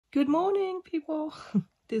Good morning, people.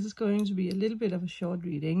 This is going to be a little bit of a short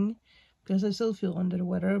reading because I still feel under the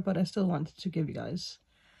weather, but I still wanted to give you guys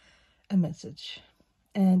a message.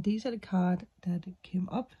 And these are the cards that came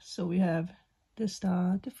up. So we have the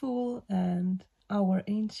Star, the Fool, and our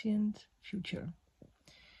ancient future.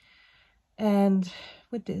 And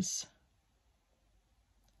with this,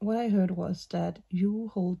 what I heard was that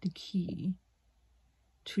you hold the key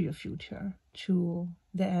to your future, to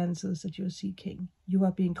the answers that you're seeking. You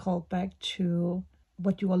are being called back to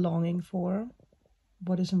what you are longing for,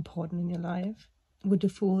 what is important in your life. With the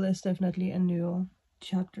Fool, there's definitely a new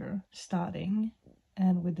chapter starting,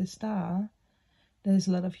 and with the Star, there's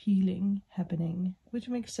a lot of healing happening, which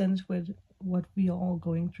makes sense with what we are all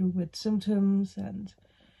going through with symptoms, and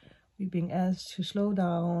we're being asked to slow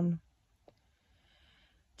down,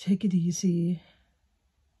 take it easy.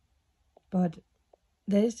 But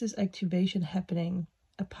there is this activation happening,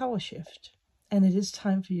 a power shift, and it is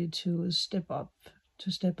time for you to step up,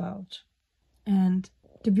 to step out. And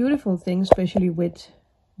the beautiful thing, especially with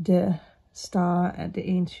the Star and the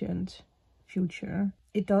ancient future,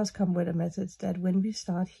 it does come with a message that when we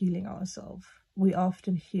start healing ourselves, we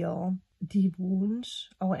often heal deep wounds,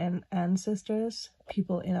 our ancestors,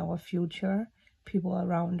 people in our future, people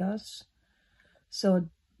around us. So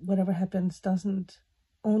whatever happens doesn't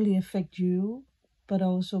only affect you, but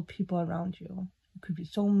also people around you. It could be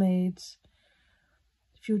soulmates,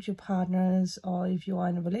 future partners, or if you are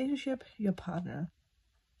in a relationship, your partner.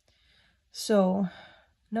 So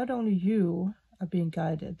not only you are being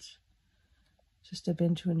guided to step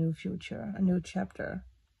into a new future, a new chapter,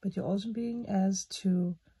 but you're also being asked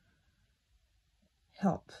to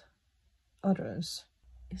help others.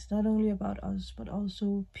 It's not only about us, but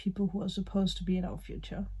also people who are supposed to be in our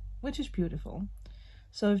future, which is beautiful.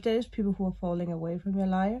 So if there's people who are falling away from your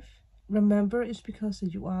life, remember it's because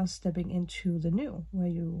that you are stepping into the new, where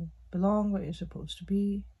you belong, where you're supposed to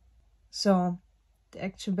be. So the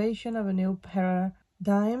activation of a new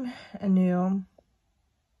paradigm, a new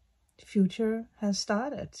future has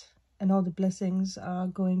started, and all the blessings are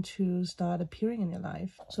going to start appearing in your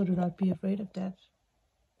life. So do not be afraid of that.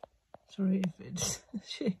 Sorry if it's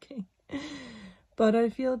shaking. But I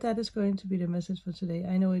feel that is going to be the message for today.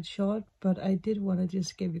 I know it's short, but I did want to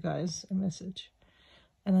just give you guys a message.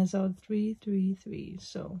 And I saw 333,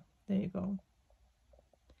 so there you go.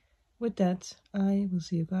 With that, I will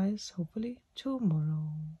see you guys hopefully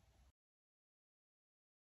tomorrow.